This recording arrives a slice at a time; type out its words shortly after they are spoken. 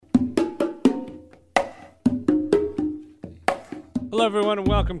Hello, everyone, and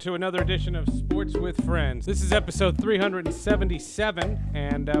welcome to another edition of Sports with Friends. This is episode 377,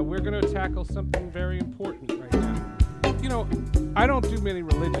 and we're going to tackle something very important right now. You know, I don't do many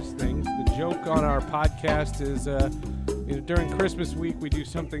religious things. The joke on our podcast is during Christmas week, we do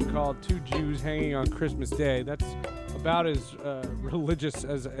something called Two Jews Hanging on Christmas Day. That's about as religious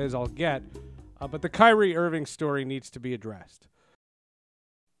as I'll get. But the Kyrie Irving story needs to be addressed.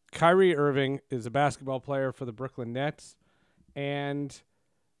 Kyrie Irving is a basketball player for the Brooklyn Nets. And,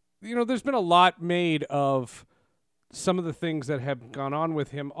 you know, there's been a lot made of some of the things that have gone on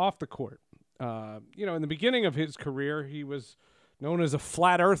with him off the court. In the beginning of his career, he was known as a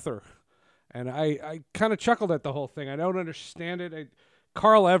flat earther. And I kind of chuckled at the whole thing. I don't understand it.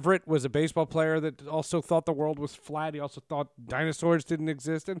 Carl Everett was a baseball player that also thought the world was flat. He also thought dinosaurs didn't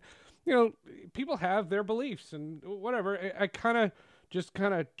exist. And, you know, people have their beliefs and whatever. I kind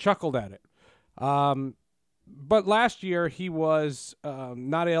of chuckled at it. But last year, he was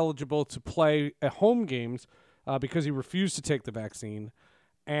not eligible to play at home games because he refused to take the vaccine.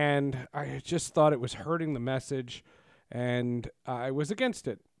 And I just thought it was hurting the message, and I was against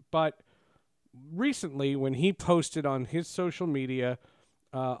it. But recently, when he posted on his social media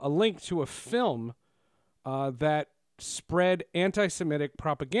a link to a film that spread anti-Semitic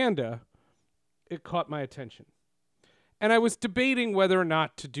propaganda, it caught my attention. And I was debating whether or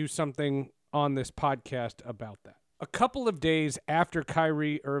not to do something on this podcast about that. A couple of days after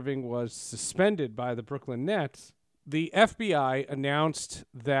Kyrie Irving was suspended by the Brooklyn Nets, the FBI announced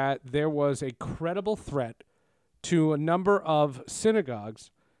that there was a credible threat to a number of synagogues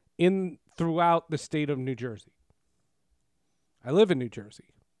throughout the state of New Jersey. I live in New Jersey.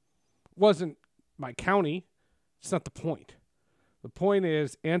 It wasn't my county. It's not the point. The point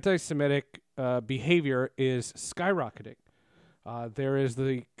is anti-Semitic behavior is skyrocketing. There is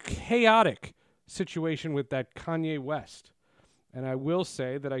the chaotic situation with that Kanye West. And I will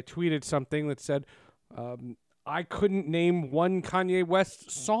say that I tweeted something that said, I couldn't name one Kanye West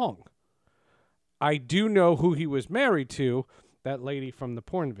song. I do know who he was married to, that lady from the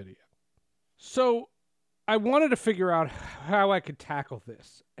porn video. So I wanted to figure out how I could tackle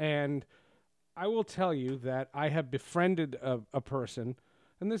this. And I will tell you that I have befriended a person,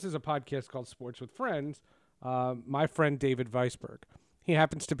 and this is a podcast called Sports with Friends, my friend David Weisberg. He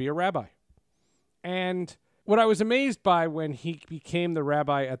happens to be a rabbi. And what I was amazed by when he became the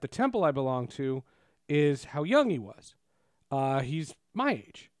rabbi at the temple I belong to is how young he was. He's my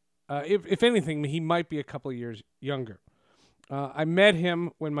age. If anything, he might be a couple of years younger. I met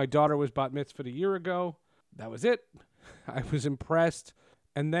him when my daughter was bat mitzvahed a year ago. That was it. I was impressed.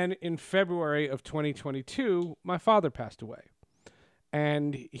 And then in February of 2022, my father passed away.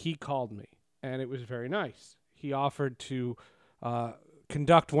 And he called me. And it was very nice. He offered to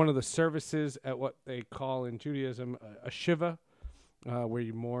conduct one of the services at what they call in Judaism a shiva, where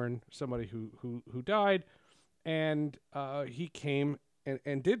you mourn somebody who died. And he came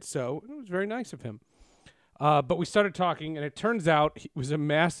and did so. And it was very nice of him. But we started talking, and it turns out he was a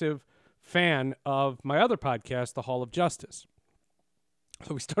massive fan of my other podcast, The Hall of Justice.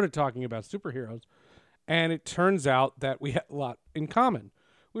 So we started talking about superheroes, and it turns out that we had a lot in common.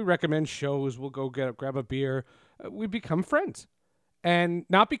 We recommend shows. We'll go grab a beer. We become friends. And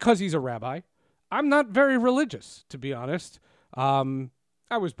not because he's a rabbi. I'm not very religious, to be honest. I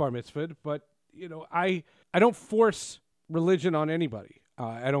was bar mitzvahed, but I don't force religion on anybody.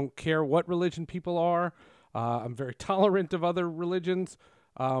 I don't care what religion people are. I'm very tolerant of other religions.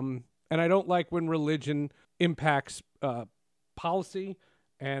 And I don't like when religion impacts policy.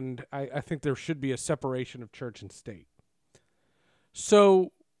 And I think there should be a separation of church and state.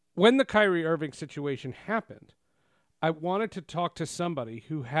 So when the Kyrie Irving situation happened, I wanted to talk to somebody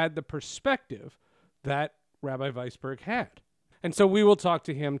who had the perspective that Rabbi Weisberg had. And so we will talk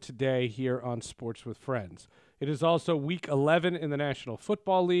to him today here on Sports with Friends. It is also week 11 in the National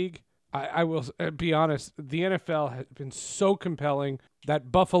Football League. I will be honest, the NFL has been so compelling.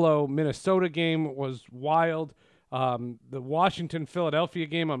 That Buffalo-Minnesota game was wild. The Washington-Philadelphia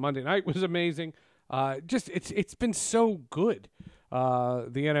game on Monday night was amazing. It's been so good,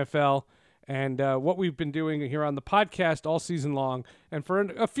 the NFL. And what we've been doing here on the podcast all season long, and for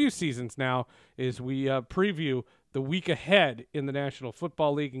a few seasons now, is we preview the week ahead in the National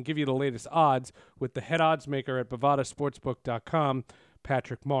Football League and give you the latest odds with the head odds maker at bovadasportsbook.com,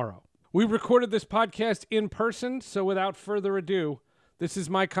 Patrick Morrow. We recorded this podcast in person, so without further ado, this is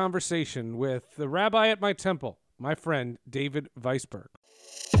my conversation with the rabbi at my temple, my friend David Weisberg.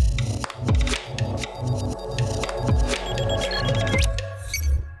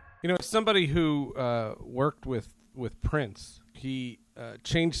 You know, somebody who worked with Prince, he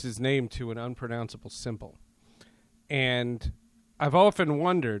changed his name to an unpronounceable symbol. And I've often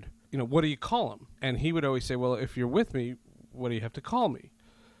wondered, what do you call him? And he would always say, well, if you're with me, what do you have to call me?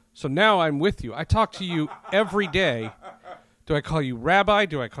 So now I'm with you. I talk to you every day. Do I call you Rabbi?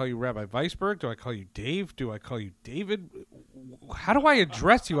 Do I call you Rabbi Weisberg? Do I call you Dave? Do I call you David? How do I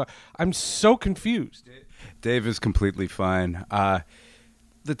address you? I'm so confused. Dave is completely fine.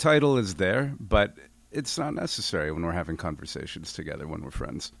 The title is there, but it's not necessary when we're having conversations together, when we're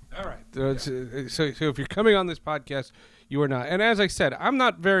friends. All right. So if you're coming on this podcast, you are not. And as I said, I'm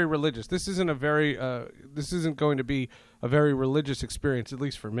not very religious. This isn't going to be a very religious experience, at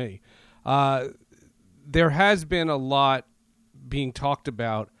least for me. There has been a lot being talked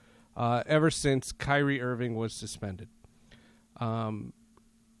about ever since Kyrie Irving was suspended. I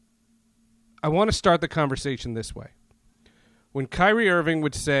want to start the conversation this way. When Kyrie Irving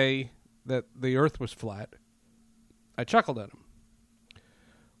would say that the earth was flat, I chuckled at him.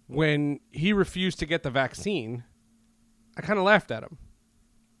 When he refused to get the vaccine, I kind of laughed at him.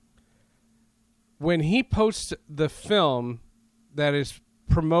 When he posts the film that is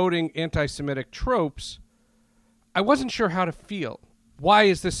promoting anti-Semitic tropes, I wasn't sure how to feel. Why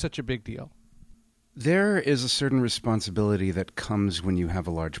is this such a big deal? There is a certain responsibility that comes when you have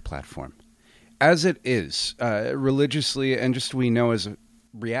a large platform. As it is, religiously, and just we know as a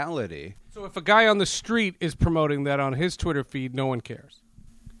reality. So if a guy on the street is promoting that on his Twitter feed, no one cares.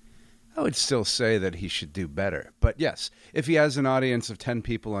 I would still say that he should do better. But yes, if he has an audience of 10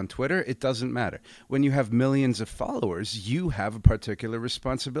 people on Twitter, it doesn't matter. When you have millions of followers, you have a particular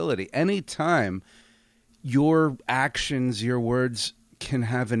responsibility. Anytime your actions, your words can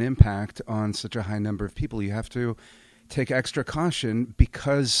have an impact on such a high number of people, you have to take extra caution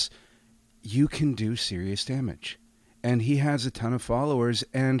because you can do serious damage. And he has a ton of followers.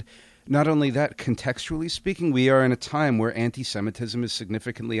 And not only that, contextually speaking, we are in a time where anti-Semitism is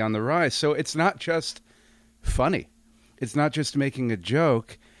significantly on the rise. So it's not just funny. It's not just making a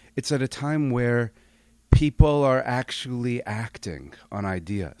joke. It's at a time where people are actually acting on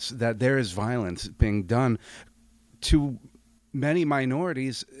ideas, that there is violence being done to many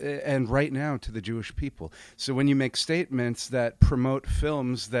minorities and right now to the Jewish people. So when you make statements that promote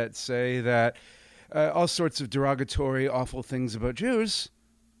films that say that all sorts of derogatory, awful things about Jews,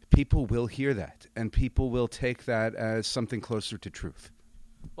 people will hear that, and people will take that as something closer to truth.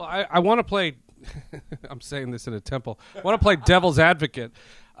 Well, I want to play, I'm saying this in a temple, I want to play devil's advocate.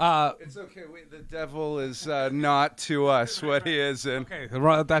 It's okay. The devil is not to us what he is in. Okay,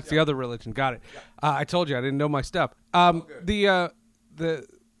 that's the other religion. Got it. I told you I didn't know my stuff. The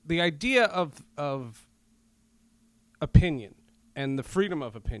idea of opinion and the freedom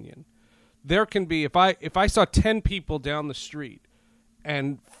of opinion. There can be if I saw 10 people down the street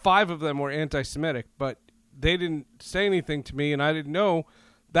and 5 of them were anti-Semitic, but they didn't say anything to me and I didn't know,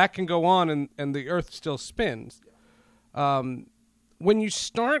 that can go on and the earth still spins. When you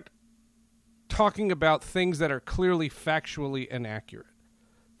start talking about things that are clearly factually inaccurate,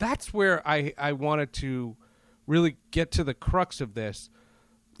 that's where I wanted to really get to the crux of this.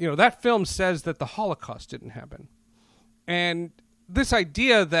 That film says that the Holocaust didn't happen. And this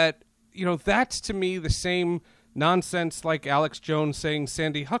idea that, that's to me the same nonsense like Alex Jones saying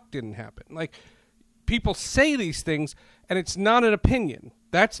Sandy Hook didn't happen. Like, people say these things, and it's not an opinion.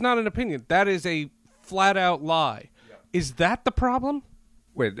 That's not an opinion. That is a flat-out lie. Is that the problem?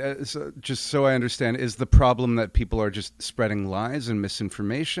 Wait, so just so I understand, is the problem that people are just spreading lies and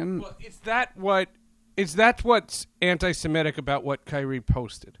misinformation? Well, is that what's anti-Semitic about what Kyrie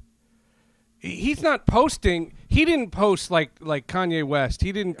posted? He's not posting. He didn't post like Kanye West.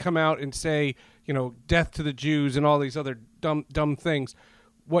 He didn't come out and say, death to the Jews and all these other dumb things.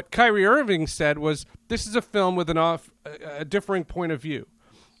 What Kyrie Irving said was, this is a film with a differing point of view.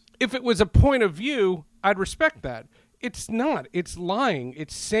 If it was a point of view, I'd respect that. It's not. It's lying.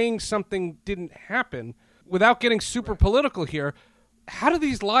 It's saying something didn't happen. Without getting super political here, how do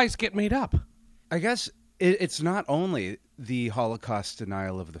these lies get made up? I guess it's not only the Holocaust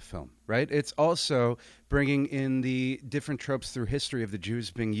denial of the film, right? It's also bringing in the different tropes through history of the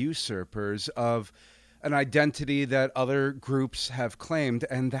Jews being usurpers of an identity that other groups have claimed,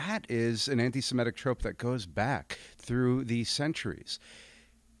 and that is an anti-Semitic trope that goes back through the centuries.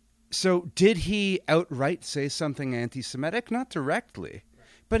 So did he outright say something anti-Semitic? Not directly.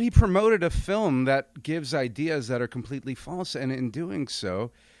 But he promoted a film that gives ideas that are completely false, and in doing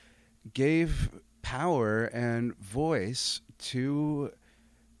so, gave power and voice to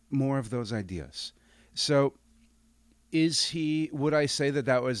more of those ideas. So would I say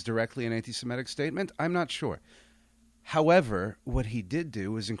that was directly an anti-Semitic statement? I'm not sure. However, what he did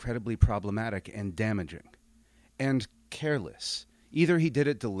do was incredibly problematic and damaging and careless. Either he did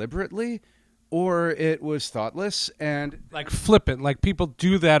it deliberately or it was thoughtless and Like flippant, like people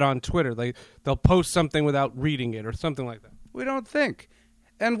do that on Twitter. They'll post something without reading it or something like that. we don't think.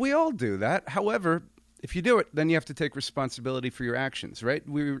 And we all do that. However, if you do it, then you have to take responsibility for your actions, right?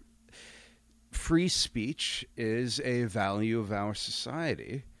 Free speech is a value of our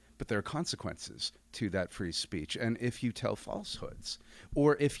society, but there are consequences to that free speech. And if you tell falsehoods,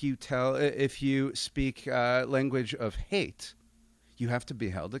 or if you speak language of hate, you have to be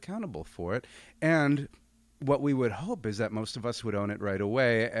held accountable for it. And what we would hope is that most of us would own it right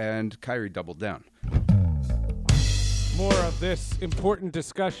away, and Kyrie doubled down. More of this important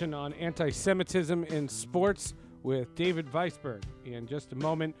discussion on anti-Semitism in sports with David Weisberg in just a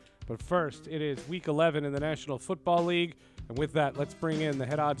moment. But first, it is Week 11 in the National Football League. And with that, let's bring in the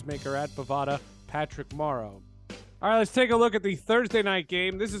head odds maker at Bovada, Patrick Morrow. All right, let's take a look at the Thursday night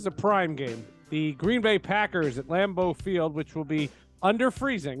game. This is a prime game. The Green Bay Packers at Lambeau Field, which will be under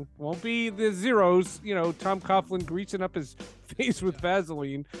freezing. Won't be the zeros, Tom Coughlin greasing up his face with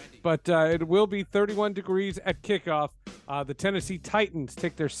Vaseline, but it will be 31 degrees at kickoff. The Tennessee Titans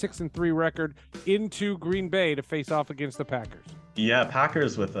take their 6-3 record into Green Bay to face off against the Packers. Yeah,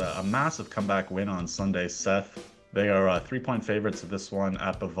 Packers with a massive comeback win on Sunday, Seth. They are 3-point favorites of this one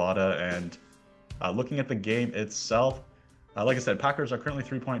at Bovada, and looking at the game itself, like I said, Packers are currently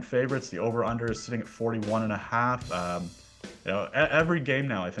 3-point favorites. The over-under is sitting at 41.5. Every game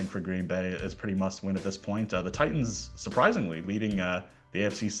now, I think, for Green Bay is pretty must-win at this point. The Titans, surprisingly, leading the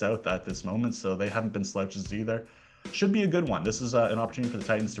AFC South at this moment, so they haven't been slouches either. Should be a good one. This is an opportunity for the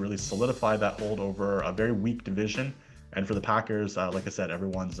Titans to really solidify that hold over a very weak division. And for the Packers, like I said,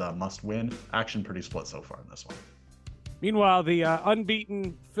 everyone's must-win. Action pretty split so far in this one. Meanwhile, the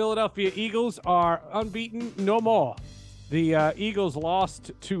unbeaten Philadelphia Eagles are unbeaten no more. The Eagles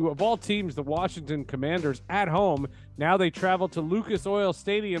lost to, of all teams, the Washington Commanders at home. Now they travel to Lucas Oil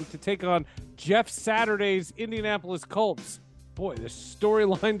Stadium to take on Jeff Saturday's Indianapolis Colts. Boy, the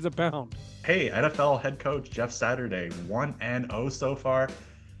storylines abound. Hey, NFL head coach Jeff Saturday, 1-0 so far.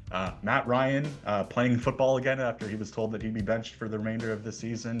 Matt Ryan playing football again after he was told that he'd be benched for the remainder of the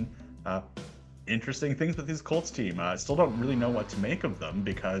season. Interesting things with his Colts team. I still don't really know what to make of them,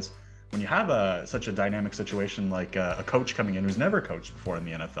 because when you have such a dynamic situation like a coach coming in who's never coached before in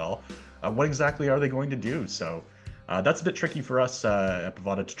the NFL, what exactly are they going to do? So that's a bit tricky for us at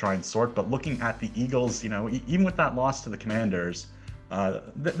Bovada to try and sort. But looking at the Eagles, even with that loss to the Commanders,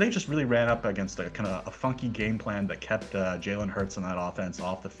 they just really ran up against a kind of a funky game plan that kept Jalen Hurts and that offense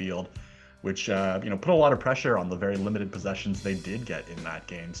off the field, which put a lot of pressure on the very limited possessions they did get in that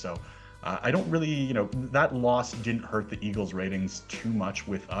game. So I don't really, that loss didn't hurt the Eagles' ratings too much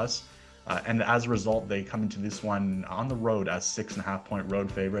with us. And as a result, they come into this one on the road as 6.5-point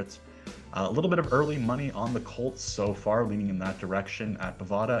road favorites. A little bit of early money on the Colts so far, leaning in that direction at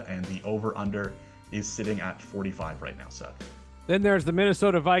Bovada, and the over-under is sitting at 45 right now, Seth. Then there's the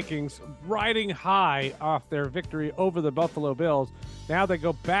Minnesota Vikings riding high off their victory over the Buffalo Bills. Now they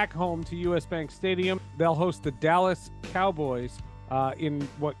go back home to US Bank Stadium. They'll host the Dallas Cowboys in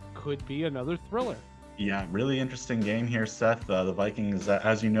what could be another thriller. Yeah, really interesting game here, Seth. The Vikings,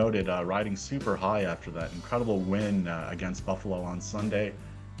 as you noted, riding super high after that incredible win against Buffalo on Sunday.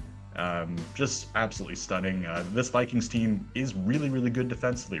 Just absolutely stunning. This Vikings team is really, really good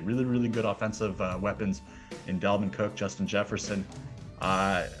defensively, really, really good offensive weapons in Dalvin Cook, Justin Jefferson.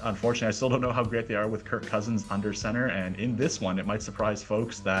 Unfortunately, I still don't know how great they are with Kirk Cousins under center. And in this one, it might surprise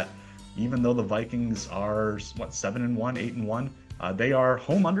folks that even though the Vikings are, 7-1, 8-1, they are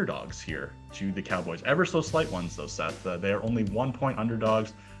home underdogs here to the Cowboys. Ever so slight ones, though, Seth. They are only 1-point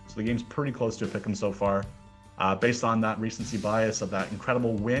underdogs, so the game's pretty close to a pick'em so far. Based on that recency bias of that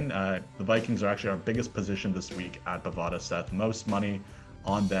incredible win, the Vikings are actually our biggest position this week at Bovada, Seth. Most money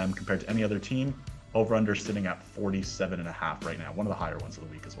on them compared to any other team. Over-under sitting at 47.5 right now. One of the higher ones of the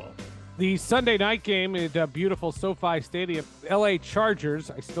week as well. The Sunday night game at beautiful SoFi Stadium, LA Chargers,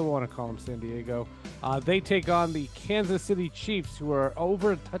 I still want to call them San Diego, they take on the Kansas City Chiefs, who are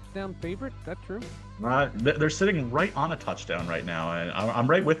over a touchdown favorite. Is that true? They're sitting right on a touchdown right now, and I'm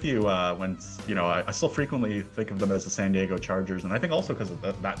right with you when, I still frequently think of them as the San Diego Chargers, and I think also because of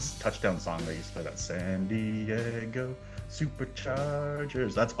that touchdown song they used to play, that San Diego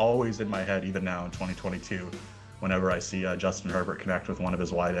Superchargers. That's always in my head, even now in 2022. Whenever I see Justin Herbert connect with one of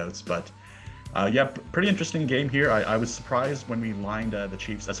his wideouts. But pretty interesting game here. I was surprised when we lined the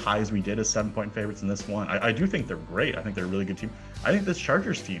Chiefs as high as we did as 7-point favorites in this one. I do think they're great. I think they're a really good team. I think this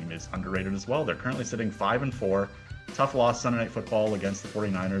Chargers team is underrated as well. They're currently sitting 5-4. Tough loss Sunday Night Football against the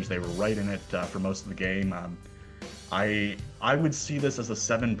 49ers. They were right in it for most of the game. I I would see this as a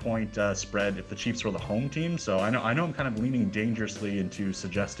 7-point spread if the Chiefs were the home team. So I know I'm kind of leaning dangerously into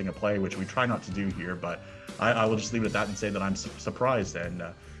suggesting a play, which we try not to do here, but I will just leave it at that and say that I'm surprised. And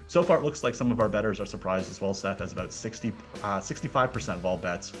so far, it looks like some of our bettors are surprised as well, Seth, as about 65% of all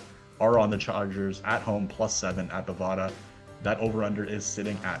bets are on the Chargers at home +7 at Bovada. That over-under is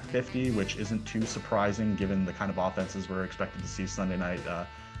sitting at 50, which isn't too surprising given the kind of offenses we're expected to see Sunday night.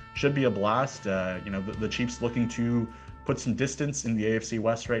 Should be a blast. The Chiefs looking to put some distance in the AFC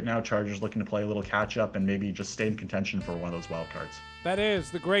West right now. Chargers looking to play a little catch-up and maybe just stay in contention for one of those wild cards. That is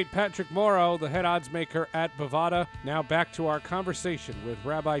the great Patrick Morrow, the head odds maker at Bovada. Now back to our conversation with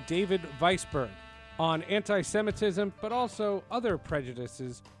Rabbi David Weisberg on anti-Semitism, but also other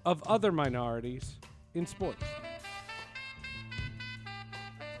prejudices of other minorities in sports.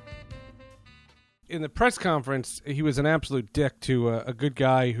 In the press conference, he was an absolute dick to a good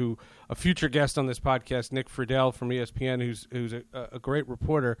guy a future guest on this podcast, Nick Friedel from ESPN, who's a great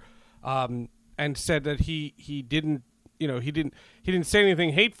reporter, and said that he didn't say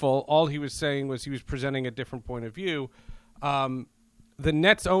anything hateful. All he was saying was he was presenting a different point of view. The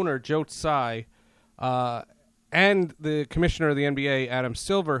Nets owner, Joe Tsai, and the commissioner of the NBA, Adam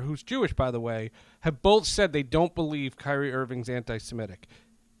Silver, who's Jewish, by the way, have both said they don't believe Kyrie Irving's anti-Semitic.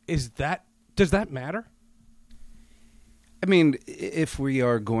 Does that matter? I mean, if we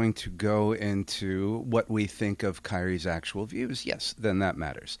are going to go into what we think of Kyrie's actual views, yes, then that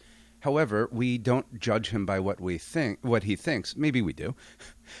matters. However, we don't judge him by what he thinks. Maybe we do.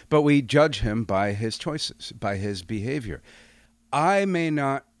 But we judge him by his choices, by his behavior. I may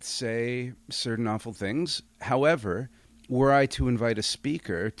not say certain awful things. However, were I to invite a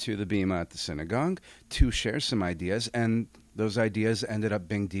speaker to the bima at the synagogue to share some ideas, and those ideas ended up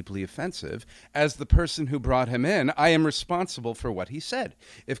being deeply offensive, as the person who brought him in, I am responsible for what he said.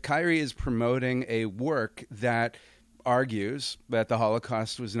 If Kyrie is promoting a work that argues that the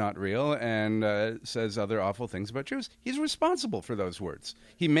Holocaust was not real and says other awful things about Jews, he's responsible for those words.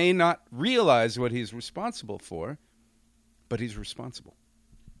 He may not realize what he's responsible for, but he's responsible.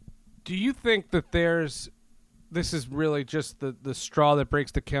 Do you think that this is really just the straw that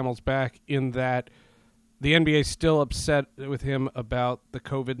breaks the camel's back, in that the NBA is still upset with him about the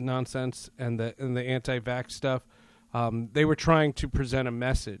COVID nonsense and the anti-vax stuff? They were trying to present a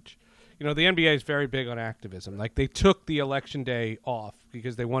message. The NBA is very big on activism. Like, they took the election day off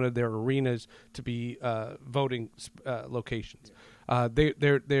because they wanted their arenas to be voting locations.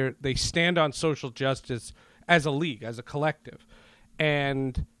 They stand on social justice as a league, as a collective,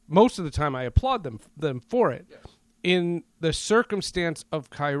 and most of the time I applaud them for it. Yes. In the circumstance of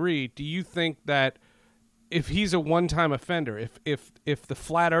Kyrie, do you think that if he's a one-time offender, if the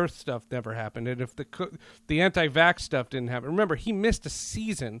flat Earth stuff never happened, and if the anti-vax stuff didn't happen, remember, he missed a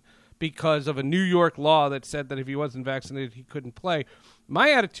season because of a New York law that said that if he wasn't vaccinated, he couldn't play.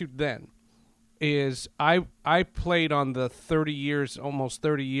 My attitude then is I played on the almost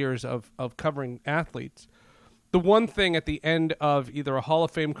 30 years of covering athletes. The one thing at the end of either a Hall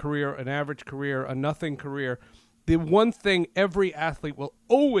of Fame career, an average career, a nothing career, the one thing every athlete will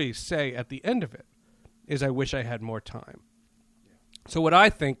always say at the end of it is, I wish I had more time. Yeah. So what I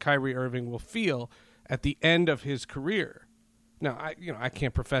think Kyrie Irving will feel at the end of his career. Now, I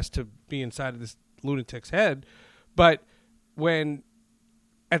can't profess to be inside of this lunatic's head, but when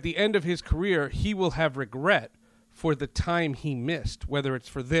at the end of his career, he will have regret for the time he missed, whether it's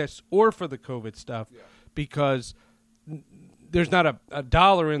for this or for the COVID stuff, because there's not a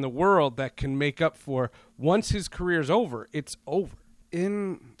dollar in the world that can make up for, once his career's over, it's over.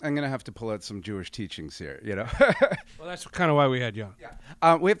 I'm going to have to pull out some Jewish teachings here, Well, that's kind of why we had you on.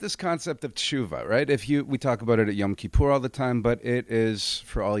 Yeah. We have this concept of tshuva, right? We talk about it at Yom Kippur all the time, but it is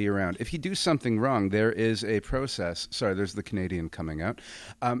for all year round. If you do something wrong, there is a process. Sorry, there's the Canadian coming out.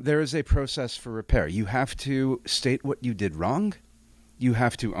 There is a process for repair. You have to state what you did wrong. You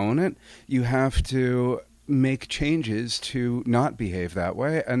have to own it. You have to make changes to not behave that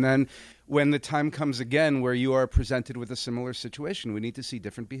way. And then when the time comes again where you are presented with a similar situation, we need to see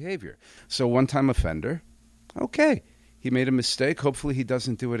different behavior. So one-time offender, okay, he made a mistake. Hopefully he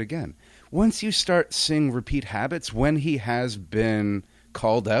doesn't do it again. Once you start seeing repeat habits, when he has been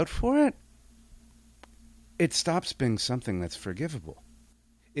called out for it, it stops being something that's forgivable.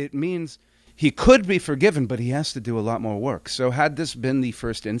 It means he could be forgiven, but he has to do a lot more work. So had this been the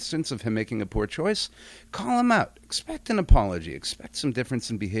first instance of him making a poor choice, call him out. Expect an apology. Expect some difference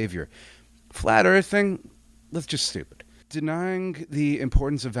in behavior. Flat earthing, that's just stupid. Denying the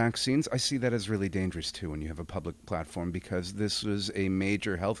importance of vaccines, I see that as really dangerous too when you have a public platform, because this was a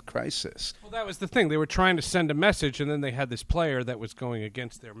major health crisis. Well, that was the thing. They were trying to send a message, and then they had this player that was going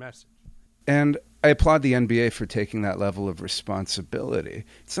against their message. And I applaud the NBA for taking that level of responsibility.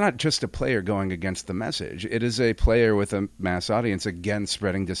 It's not just a player going against the message. It is a player with a mass audience against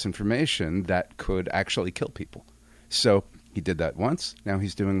spreading disinformation that could actually kill people. So he did that once. Now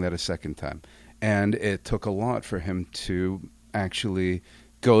he's doing that a second time. And it took a lot for him to actually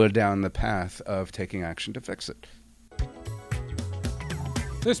go down the path of taking action to fix it.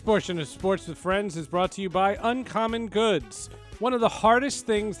 This portion of Sports with Friends is brought to you by Uncommon Goods. One of the hardest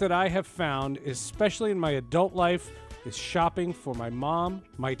things that I have found, especially in my adult life, is shopping for my mom,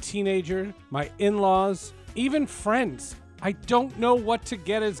 my teenager, my in-laws, even friends. I don't know what to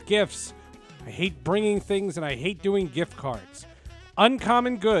get as gifts. I hate bringing things and I hate doing gift cards.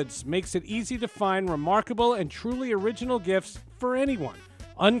 Uncommon Goods makes it easy to find remarkable and truly original gifts for anyone.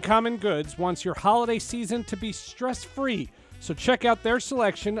 Uncommon Goods wants your holiday season to be stress-free, so check out their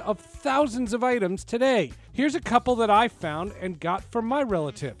selection of thousands of items today. Here's a couple that I found and got for my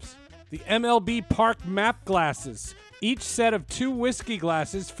relatives. The MLB Park map glasses. Each set of 2 whiskey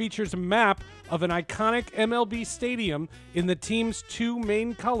glasses features a map of an iconic MLB stadium in the team's 2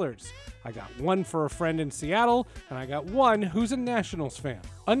 main colors. I got one for a friend in Seattle, and I got one who's a Nationals fan.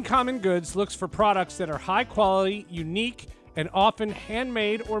 Uncommon Goods looks for products that are high quality, unique, and often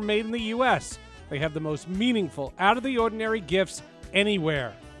handmade or made in the U.S. They have the most meaningful, out-of-the-ordinary gifts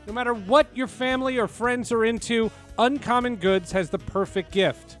anywhere. No matter what your family or friends are into, Uncommon Goods has the perfect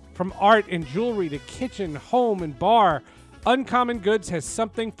gift. From art and jewelry to kitchen, home, and bar, Uncommon Goods has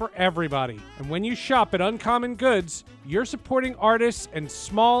something for everybody. And when you shop at Uncommon Goods, you're supporting artists and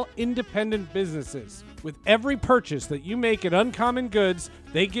small independent businesses. With every purchase that you make at Uncommon Goods,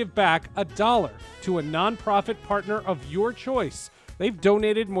 they give back $1 to a nonprofit partner of your choice. They've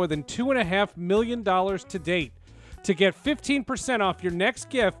donated more than $2.5 million to date. To get 15% off your next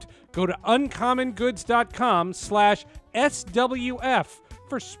gift, go to uncommongoods.com/SWF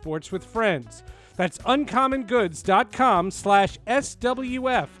for Sports with Friends. That's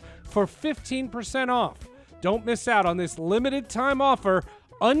uncommongoods.com/SWF for 15% off. Don't miss out on this limited time offer.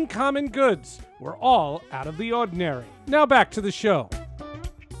 Uncommon Goods. We're all out of the ordinary. Now back to the show.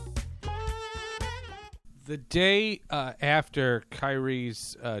 The day after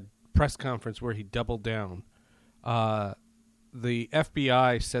Kyrie's press conference where he doubled down, the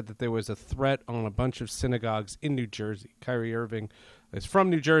FBI said that there was a threat on a bunch of synagogues in New Jersey. Kyrie Irving is from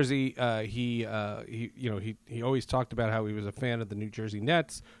New Jersey. He always talked about how he was a fan of the New Jersey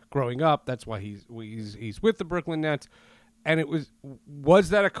Nets growing up. That's why he's with the Brooklyn Nets. And was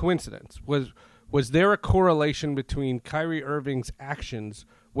that a coincidence? Was there a correlation between Kyrie Irving's actions,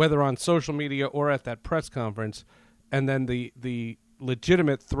 whether on social media or at that press conference, and then the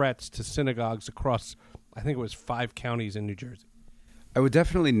legitimate threats to synagogues across, I think it was 5 counties in New Jersey? I would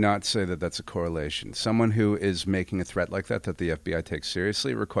definitely not say that that's a correlation. Someone who is making a threat like that the FBI takes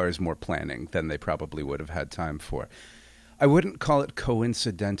seriously requires more planning than they probably would have had time for. I wouldn't call it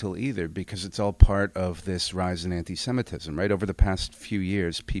coincidental either, because it's all part of this rise in anti-Semitism, right? Over the past few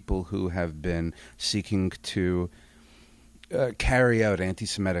years, people who have been seeking to carry out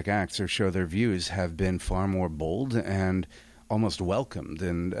anti-Semitic acts or show their views have been far more bold and almost welcomed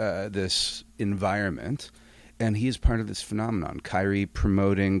in this environment. And he is part of this phenomenon. Kyrie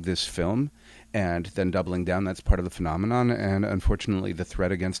promoting this film and then doubling down, that's part of the phenomenon. And unfortunately, the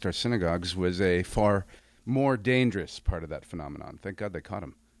threat against our synagogues was a far more dangerous part of that phenomenon. Thank God they caught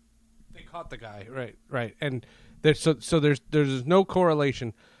him. They caught the guy, right. And there's no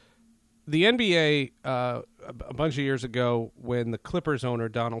correlation. The NBA, a bunch of years ago, when the Clippers owner,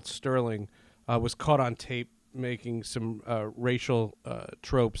 Donald Sterling, was caught on tape making some racial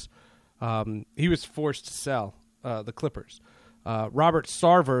tropes, he was forced to sell the Clippers. Robert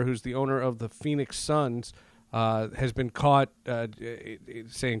Sarver, who's the owner of the Phoenix Suns, has been caught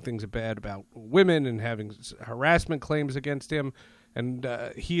saying things bad about women and having harassment claims against him. And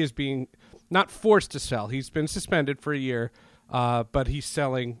he is being not forced to sell. He's been suspended for a year, but he's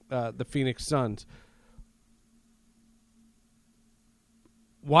selling the Phoenix Suns.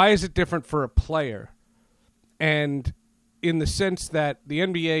 Why is it different for a player? And in the sense that the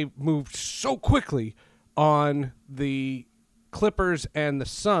NBA moved so quickly on the Clippers and the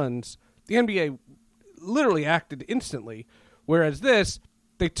Suns, the NBA literally acted instantly, whereas this,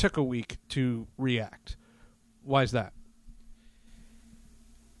 they took a week to react. Why is that?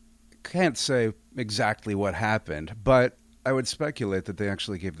 Can't say exactly what happened, but I would speculate that they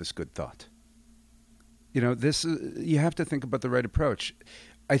actually gave this good thought. You know, you have to think about the right approach.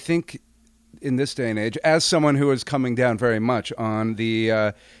 I think in this day and age, as someone who is coming down very much on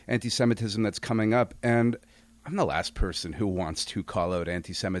the anti-Semitism that's coming up, and I'm the last person who wants to call out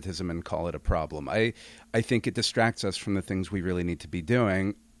anti-Semitism and call it a problem. I think it distracts us from the things we really need to be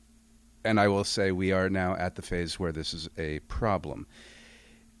doing. and I will say we are now at the phase where this is a problem.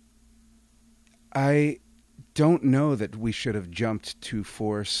 I don't know that we should have jumped to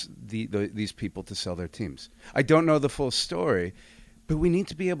force these people to sell their teams. I don't know the full story, but we need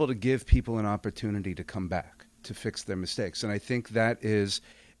to be able to give people an opportunity to come back, to fix their mistakes. And I think that is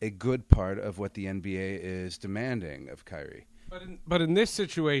a good part of what the NBA is demanding of Kyrie. But in this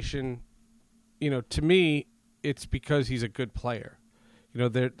situation, to me, it's because he's a good player.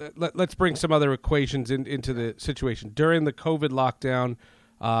 Let's bring some other equations into the situation. During the COVID lockdown,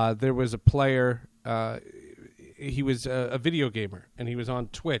 there was a player. He was a video gamer, and he was on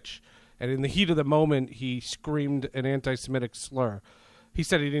Twitch. And in the heat of the moment, he screamed an anti-Semitic slur. He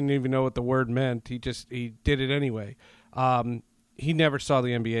said he didn't even know what the word meant. He did it anyway. He never saw the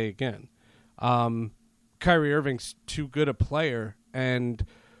NBA again. Kyrie Irving's too good a player, and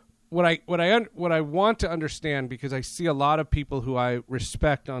what I want to understand, because I see a lot of people who I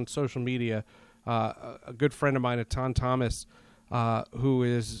respect on social media. A good friend of mine, Ton Thomas, who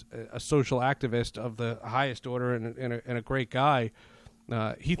is a social activist of the highest order and a great guy,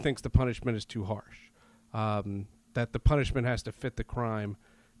 he thinks the punishment is too harsh. That the punishment has to fit the crime,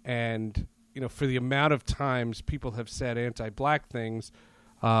 and for the amount of times people have said anti-black things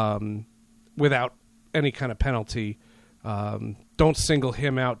without any kind of penalty, don't single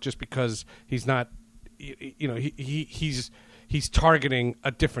him out just because he's not. He's targeting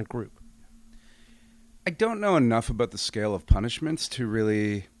a different group. I don't know enough about the scale of punishments to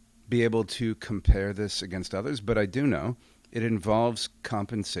really be able to compare this against others, but I do know it involves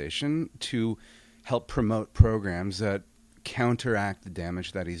compensation to help promote programs that counteract the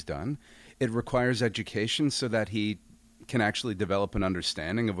damage that he's done. It requires education so that he can actually develop an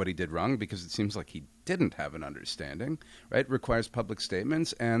understanding of what he did wrong, because it seems like he didn't have an understanding, right? It requires public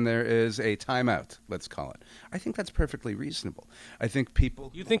statements, and there is a timeout, let's call it. I think that's perfectly reasonable. I think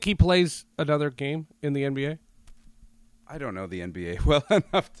people... You think he plays another game in the NBA? I don't know the NBA well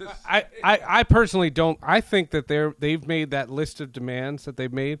enough to... I personally don't. I think that they've made that list of demands that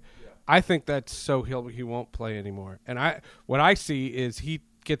they've made. Yeah. I think that's so he won't play anymore. And what I see is he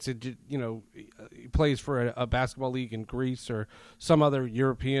gets he plays for a basketball league in Greece or some other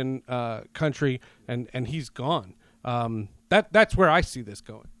European country, and he's gone. That's where I see this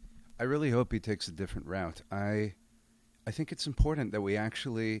going. I really hope he takes a different route. I think it's important that we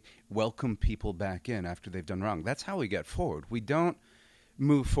actually welcome people back in after they've done wrong. That's how we get forward. We don't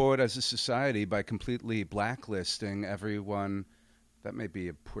move forward as a society by completely blacklisting everyone. That may be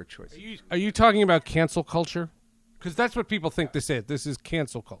a poor choice. Are you talking about cancel culture? Because that's what people think this is. This is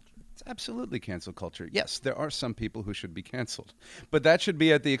cancel culture. It's absolutely cancel culture. Yes, there are some people who should be canceled. But that should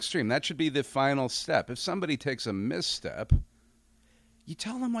be at the extreme. That should be the final step. If somebody takes a misstep, you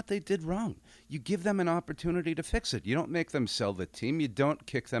tell them what they did wrong. You give them an opportunity to fix it. You don't make them sell the team. You don't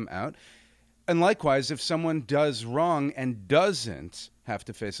kick them out. And likewise, if someone does wrong and doesn't have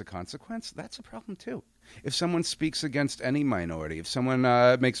to face a consequence, that's a problem too. If someone speaks against any minority, if someone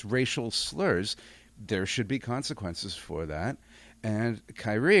makes racial slurs, there should be consequences for that. And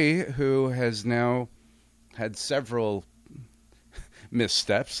Kyrie, who has now had several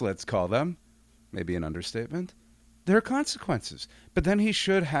missteps, let's call them, maybe an understatement, there are consequences. But then he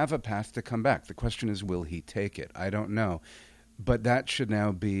should have a path to come back. The question is, will he take it? I don't know. But that should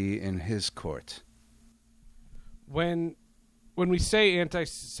now be in his court. When we say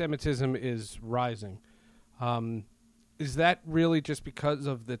anti-Semitism is rising, is that really just because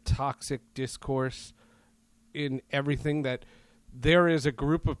of the toxic discourse in everything, that there is a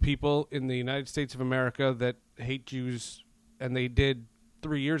group of people in the United States of America that hate Jews, and they did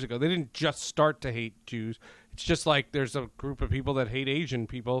 3 years ago? They didn't just start to hate Jews. It's just like there's a group of people that hate Asian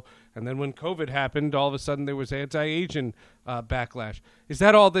people, and then when COVID happened, all of a sudden there was anti-Asian backlash. Is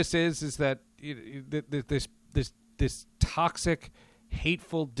that all this is? Is that this toxic,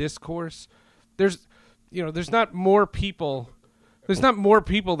 hateful discourse? There's not more people. There's not more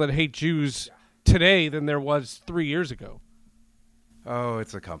people that hate Jews today than there was 3 years ago. Oh,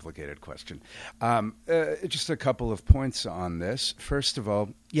 it's a complicated question. Just a couple of points on this. First of all,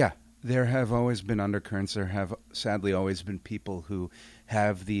 yeah, there have always been undercurrents. There have sadly always been people who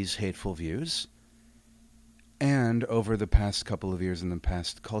have these hateful views. And over the past couple of years in the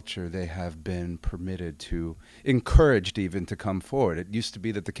past culture, they have been permitted to, encouraged even, to come forward. It used to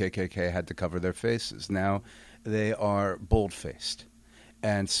be that the KKK had to cover their faces. Now they are bold-faced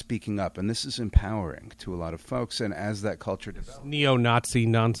and speaking up. And this is empowering to a lot of folks. And as that culture develops... Neo-Nazi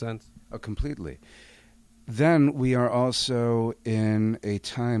nonsense. Oh, completely. Then we are also in a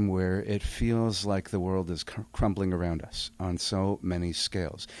time where it feels like the world is crumbling around us on so many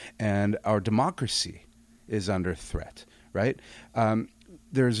scales. And our democracy is under threat, right?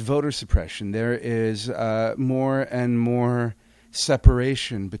 there's voter suppression. There is more and more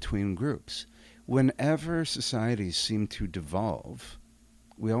separation between groups. Whenever societies seem to devolve,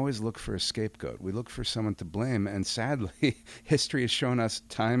 we always look for a scapegoat. We look for someone to blame. And sadly, history has shown us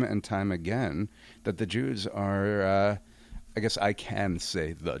time and time again that the Jews are, I guess I can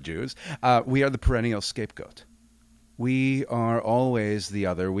say the Jews, we are the perennial scapegoat. We are always the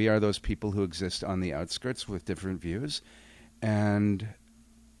other. We are those people who exist on the outskirts with different views. And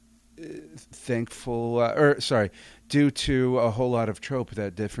due to a whole lot of trope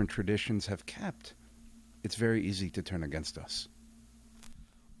that different traditions have kept, it's very easy to turn against us.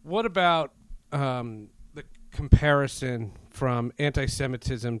 What about the comparison from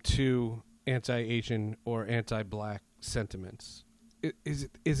anti-Semitism to anti-Asian or anti-black sentiments? Is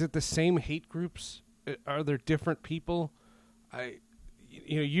it the same hate groups? Are there different people?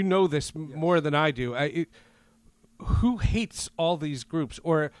 You know this more than I do. Who hates all these groups?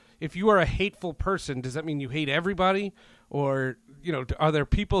 Or if you are a hateful person, does that mean you hate everybody? Or, are there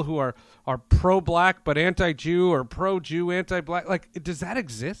people who are pro-black but anti-Jew, or pro-Jew, anti-black? Like, does that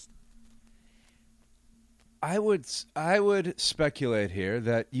exist? I would speculate here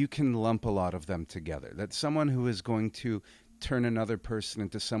that you can lump a lot of them together. That someone who is going to turn another person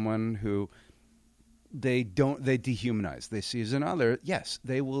into someone who they dehumanize. They see as another. Yes,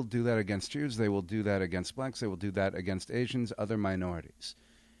 they will do that against Jews. They will do that against blacks. They will do that against Asians, other minorities.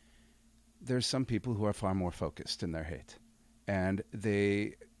 There's some people who are far more focused in their hate, and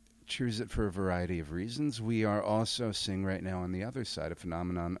they choose it for a variety of reasons. We are also seeing right now on the other side a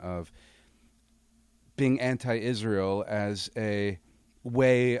phenomenon of being anti-Israel as a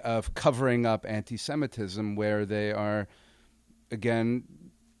way of covering up anti-Semitism, where they are, again,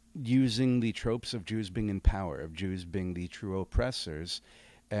 using the tropes of Jews being in power, of Jews being the true oppressors,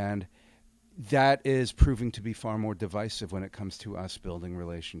 and that is proving to be far more divisive when it comes to us building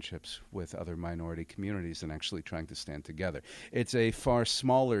relationships with other minority communities and actually trying to stand together. It's a far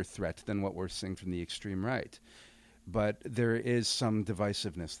smaller threat than what we're seeing from the extreme right, but there is some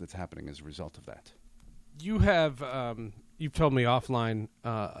divisiveness that's happening as a result of that. You have you've told me offline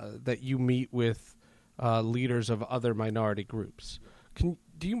that you meet with leaders of other minority groups.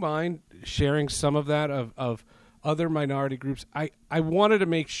 Do you mind sharing some of that of other minority groups? I wanted to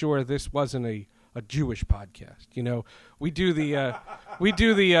make sure this wasn't a Jewish podcast. We do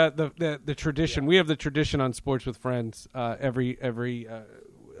the tradition. We have the tradition on Sports with Friends every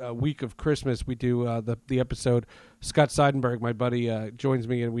week of Christmas. We do the episode. Scott Seidenberg, my buddy, joins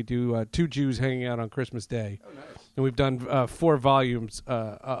me, and we do two Jews hanging out on Christmas Day. Oh, nice. And we've done 4 volumes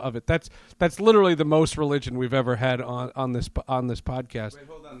of it. That's literally the most religion we've ever had on this podcast. Wait,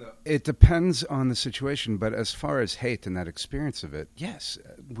 hold on, though. It depends on the situation, but as far as hate and that experience of it, yes,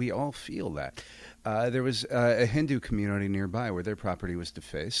 we all feel that. There was a Hindu community nearby where their property was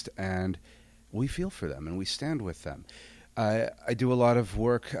defaced, and we feel for them and we stand with them. I do a lot of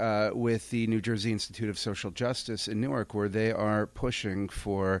work with the New Jersey Institute of Social Justice in Newark, where they are pushing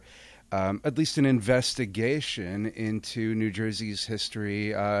for at least an investigation into New Jersey's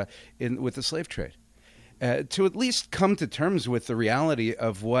history with the slave trade, to at least come to terms with the reality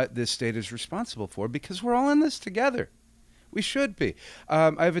of what this state is responsible for, because we're all in this together. We should be.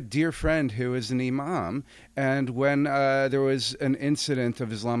 I have a dear friend who is an imam, and when there was an incident of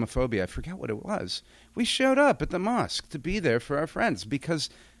Islamophobia, I forget what it was, we showed up at the mosque to be there for our friends, because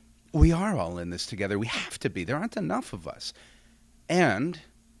we are all in this together. We have to be. There aren't enough of us. And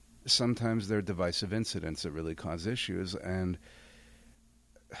sometimes there are divisive incidents that really cause issues, and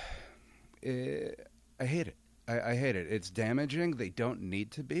I hate it. I hate it. It's damaging. They don't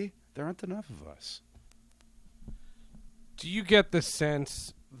need to be. There aren't enough of us. Do you get the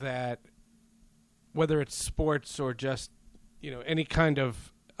sense that whether it's sports or just any kind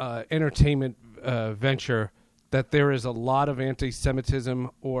of entertainment venture, that there is a lot of anti-Semitism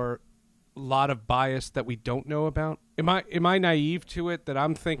or a lot of bias that we don't know about? Am I naive to it, that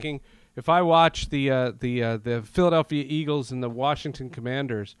I'm thinking if I watch the Philadelphia Eagles and the Washington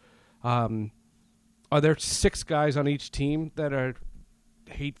Commanders, are there 6 guys on each team that are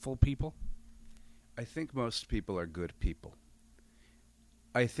hateful people? I think most people are good people.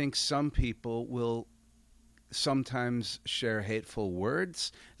 I think some people will sometimes share hateful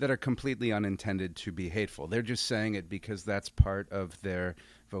words that are completely unintended to be hateful. They're just saying it because that's part of their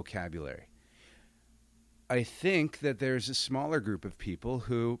vocabulary. I think that there's a smaller group of people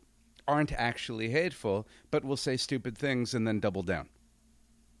who aren't actually hateful, but will say stupid things and then double down.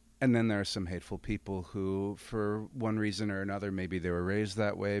 And then there are some hateful people who, for one reason or another, maybe they were raised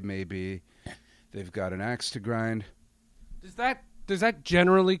that way, maybe they've got an axe to grind. Does that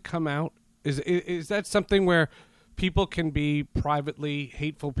generally come out? Is that something where people can be privately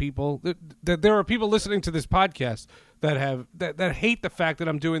hateful people. There are people listening to this podcast that have that hate the fact that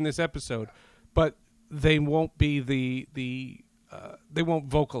I'm doing this episode, but they won't be they won't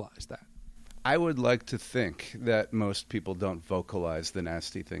vocalize that. I would like to think that most people don't vocalize the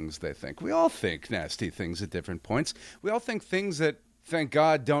nasty things they think. We all think nasty things at different points. We all think things that, thank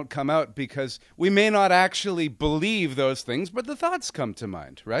God, don't come out because we may not actually believe those things, but the thoughts come to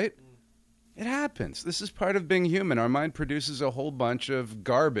mind, right? It happens. This is part of being human. Our mind produces a whole bunch of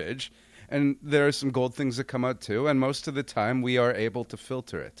garbage, and there are some gold things that come out too, and most of the time we are able to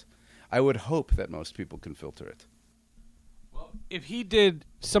filter it. I would hope that most people can filter it. If he did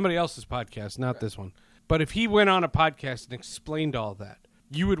somebody else's podcast, not this one, but if he went on a podcast and explained all that,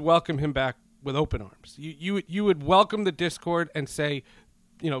 you would welcome him back with open arms. You would welcome the Discord and say,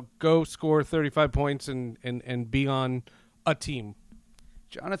 go score 35 points and be on a team.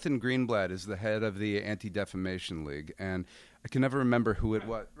 Jonathan Greenblatt is the head of the Anti-Defamation League, and I can never remember who it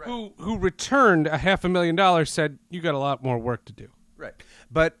was. Right. Who returned $500,000, said, you got a lot more work to do. Right.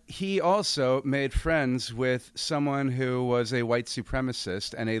 But he also made friends with someone who was a white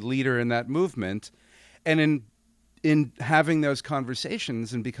supremacist and a leader in that movement. And in having those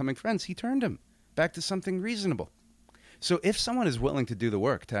conversations and becoming friends, he turned him back to something reasonable. So if someone is willing to do the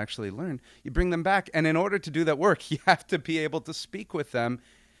work to actually learn, you bring them back. And in order to do that work, you have to be able to speak with them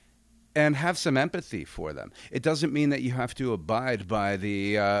and have some empathy for them. It doesn't mean that you have to abide by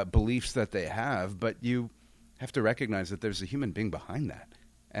the beliefs that they have, but you have to recognize that there's a human being behind that,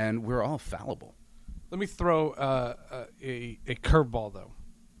 and we're all fallible. Let me throw a curveball, though.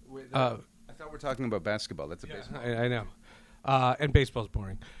 I thought we were talking about basketball. That's a baseball. I know. And baseball's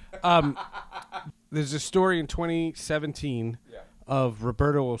boring. There's a story in 2017 of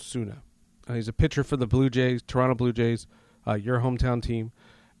Roberto Osuna. He's a pitcher for the Blue Jays, Toronto Blue Jays, your hometown team.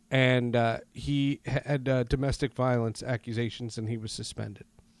 And he had domestic violence accusations, and he was suspended.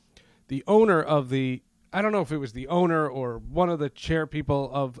 The owner of the I don't know if it was the owner or one of the chair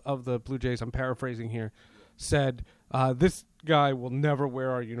people of the Blue Jays, I'm paraphrasing here, said, this guy will never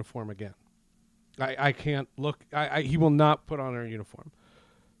wear our uniform again. I can't look. He will not put on our uniform.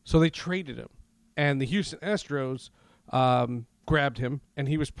 So they traded him. And the Houston Astros grabbed him, and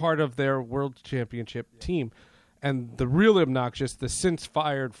he was part of their World Championship team. And the really obnoxious, the since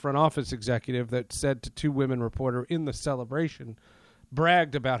fired front office executive that said to Two Women reporter in the celebration,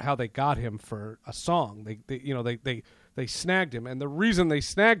 bragged about how they got him for a song. They snagged him, and the reason they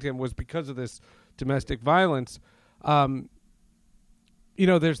snagged him was because of this domestic violence.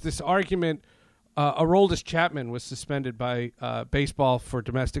 There's this argument. Aroldis Chapman was suspended by baseball for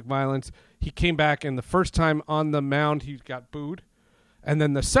domestic violence. He came back, and the first time on the mound, he got booed, and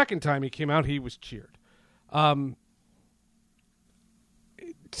then the second time he came out, he was cheered.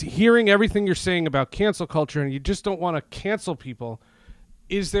 Hearing everything you're saying about cancel culture, and you just don't want to cancel people.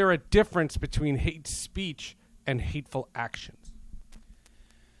 Is there a difference between hate speech and hateful actions?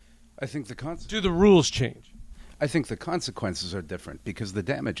 I think Do the rules change? I think the consequences are different because the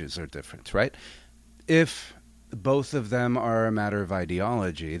damages are different, right? If both of them are a matter of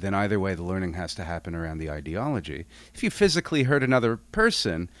ideology, then either way the learning has to happen around the ideology. If you physically hurt another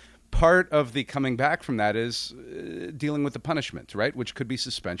person, part of the coming back from that is dealing with the punishment, right? Which could be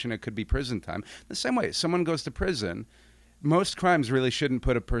suspension, it could be prison time. The same way, someone goes to prison, most crimes really shouldn't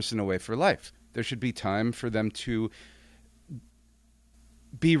put a person away for life. There should be time for them to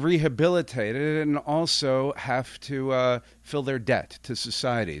be rehabilitated and also have to fill their debt to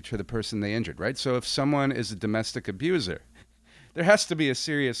society, to the person they injured, right? So if someone is a domestic abuser, there has to be a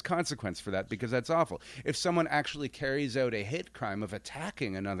serious consequence for that because that's awful. If someone actually carries out a hate crime of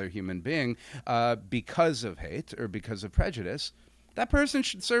attacking another human being because of hate or because of prejudice, that person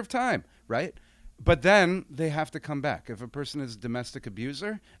should serve time, right? But then they have to come back. If a person is a domestic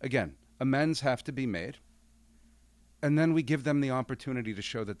abuser, again, amends have to be made. And then we give them the opportunity to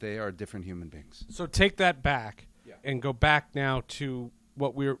show that they are different human beings. So take that back and go back now to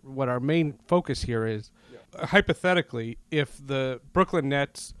what our main focus here is. Yeah. Hypothetically, if the Brooklyn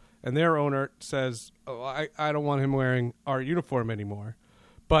Nets and their owner says, I don't want him wearing our uniform anymore,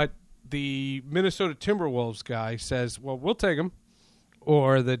 but the Minnesota Timberwolves guy says, well, we'll take him.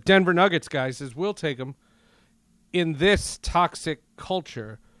 Or the Denver Nuggets guy says, we'll take him. In this toxic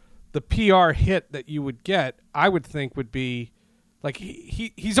culture, the PR hit that you would get, I would think would be like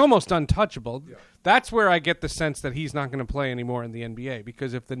he's almost untouchable. Yeah. That's where I get the sense that he's not going to play anymore in the NBA.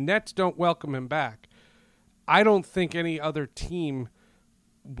 Because if the Nets don't welcome him back, I don't think any other team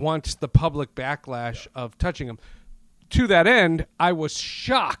wants the public backlash of touching him. To that end, I was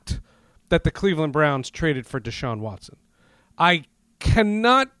shocked that the Cleveland Browns traded for Deshaun Watson. I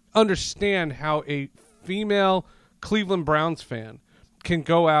cannot understand how a female Cleveland Browns fan can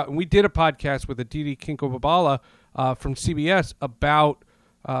go out, and we did a podcast with Aditi Kinkobabala from CBS about,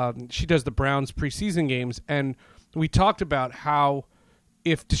 she does the Browns preseason games, and we talked about how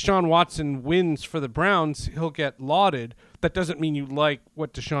if Deshaun Watson wins for the Browns, he'll get lauded. That doesn't mean you like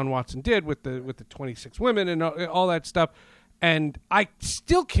what Deshaun Watson did with the 26 women and all that stuff. And I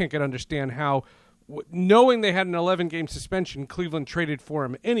still can't understand how, knowing they had an 11-game suspension, Cleveland traded for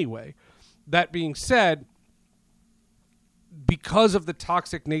him anyway. That being said, because of the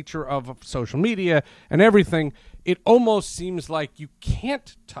toxic nature of social media and everything, it almost seems like you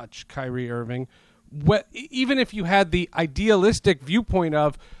can't touch Kyrie Irving. Even if you had the idealistic viewpoint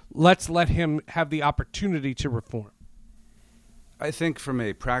of let's let him have the opportunity to reform. I think from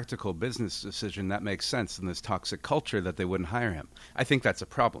a practical business decision, that makes sense in this toxic culture that they wouldn't hire him. I think that's a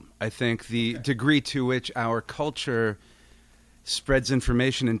problem. I think the degree to which our culture spreads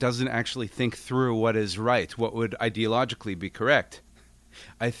information and doesn't actually think through what is right, what would ideologically be correct,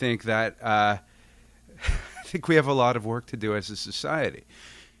 I think that I think we have a lot of work to do as a society.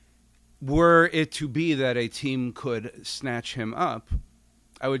 Were it to be that a team could snatch him up,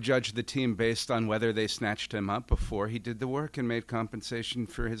 I would judge the team based on whether they snatched him up before he did the work and made compensation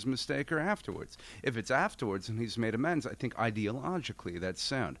for his mistake or afterwards. If it's afterwards and he's made amends, I think ideologically that's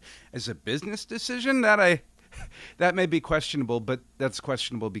sound. As a business decision, that may be questionable, but that's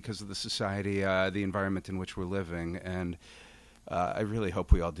questionable because of the society, the environment in which we're living, and I really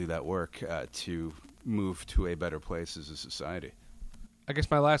hope we all do that work to move to a better place as a society. I guess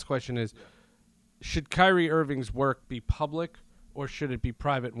my last question is, should Kyrie Irving's work be public or should it be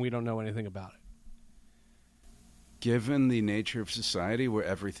private and we don't know anything about it? Given the nature of society where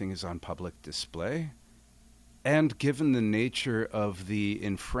everything is on public display, and given the nature of the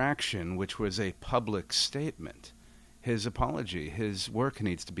infraction, which was a public statement, his apology, his work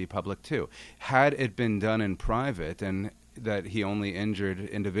needs to be public too. Had it been done in private and that he only injured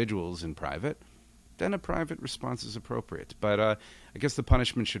individuals in private, then a private response is appropriate. But I guess the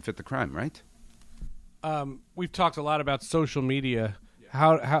punishment should fit the crime, right? We've talked a lot about social media.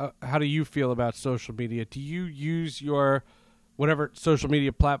 Yeah. How do you feel about social media? Do you use your whatever social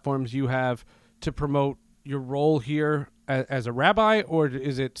media platforms you have to promote your role here as a rabbi, or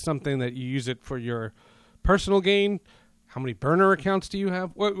is it something that you use it for your personal gain? How many burner accounts do you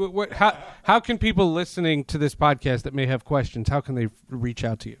have? How can people listening to this podcast that may have questions, how can they reach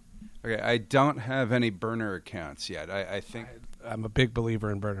out to you? Okay, I don't have any burner accounts yet. I think I'm a big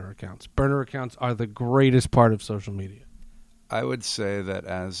believer in burner accounts. Burner accounts are the greatest part of social media. I would say that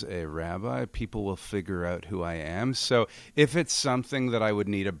as a rabbi, people will figure out who I am. So if it's something that I would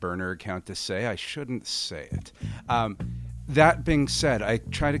need a burner account to say, I shouldn't say it. That being said, I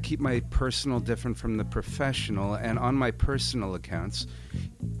try to keep my personal different from the professional, and on my personal accounts,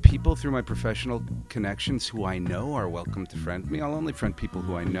 people through my professional connections who I know are welcome to friend me. I'll only friend people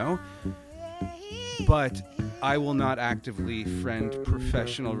who I know, but I will not actively friend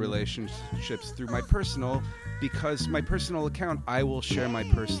professional relationships through my personal, because my personal account, I will share my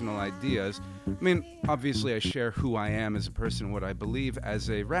personal ideas. I mean, obviously I share who I am as a person, what I believe as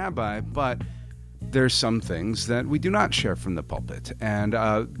a rabbi, but there's some things that we do not share from the pulpit, and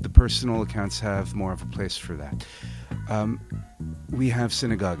the personal accounts have more of a place for that. We have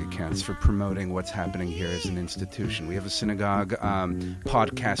synagogue accounts for promoting what's happening here as an institution. We have a synagogue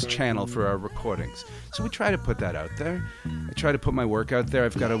podcast channel for our recordings. So we try to put that out there. I try to put my work out there.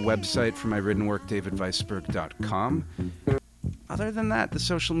 I've got a website for my written work, davidweisberg.com. Other than that, the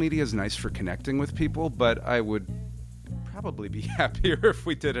social media is nice for connecting with people, but I would probably be happier if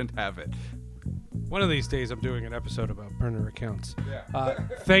we didn't have it. One of these days, I'm doing an episode about burner accounts.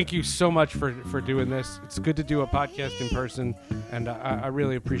 Thank you so much for doing this. It's good to do a podcast in person, and I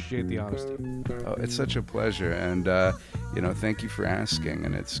really appreciate the honesty. Oh, it's such a pleasure, and thank you for asking,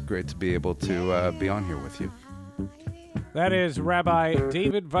 and it's great to be able to be on here with you. That is Rabbi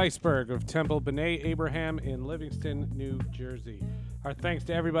David Weisberg of Temple B'nai Abraham in Livingston, New Jersey. Our thanks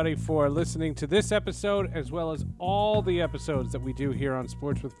to everybody for listening to this episode, as well as all the episodes that we do here on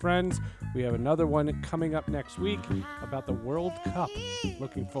Sports with Friends. We have another one coming up next week about the World Cup.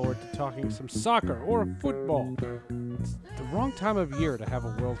 Looking forward to talking some soccer or football. It's the wrong time of year to have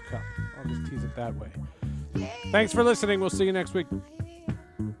a World Cup. I'll just tease it that way. Thanks for listening. We'll see you next week.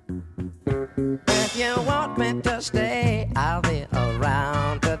 If you want me to stay, I'll be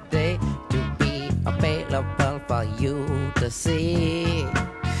around today to be available for you to see.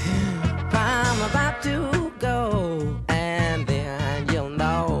 I'm about to go, and then you'll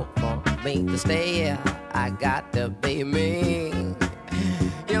know for me to stay, I got to be me.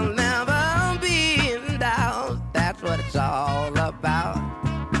 You'll never be in doubt, that's what it's all about.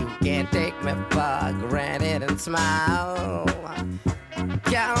 You can't take me for granted and smile.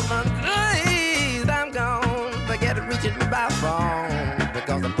 Calvin, please, I'm gone. Forget reaching by phone,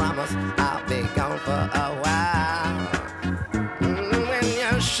 because I promise I'll be gone for a while. When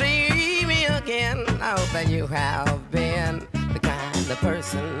you see me again, I hope that you have been the kind of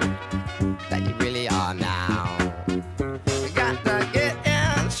person that you really are now. You got to get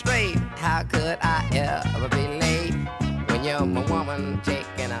in straight. How could I ever be late when you're my woman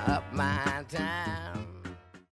taking up my time?